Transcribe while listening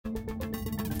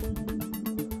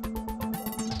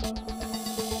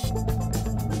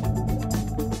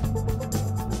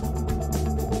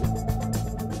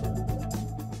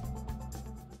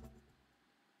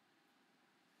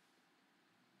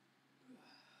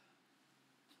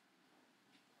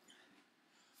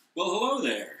Well, hello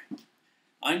there.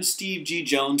 I'm Steve G.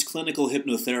 Jones, clinical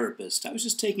hypnotherapist. I was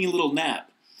just taking a little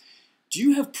nap. Do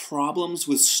you have problems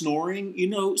with snoring? You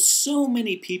know, so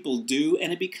many people do,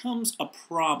 and it becomes a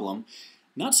problem,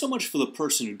 not so much for the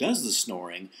person who does the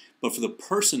snoring, but for the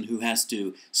person who has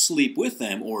to sleep with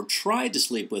them or try to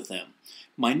sleep with them.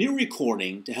 My new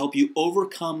recording to help you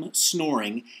overcome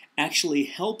snoring actually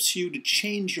helps you to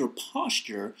change your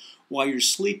posture while you're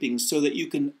sleeping so that you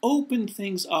can open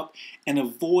things up and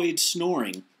avoid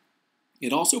snoring.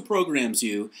 It also programs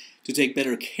you to take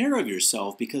better care of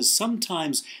yourself because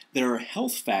sometimes there are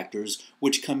health factors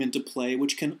which come into play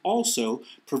which can also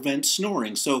prevent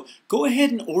snoring. So go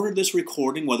ahead and order this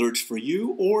recording, whether it's for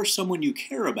you or someone you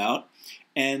care about,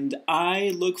 and I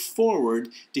look forward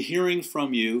to hearing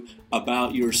from you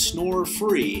about your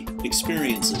snore-free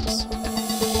experiences.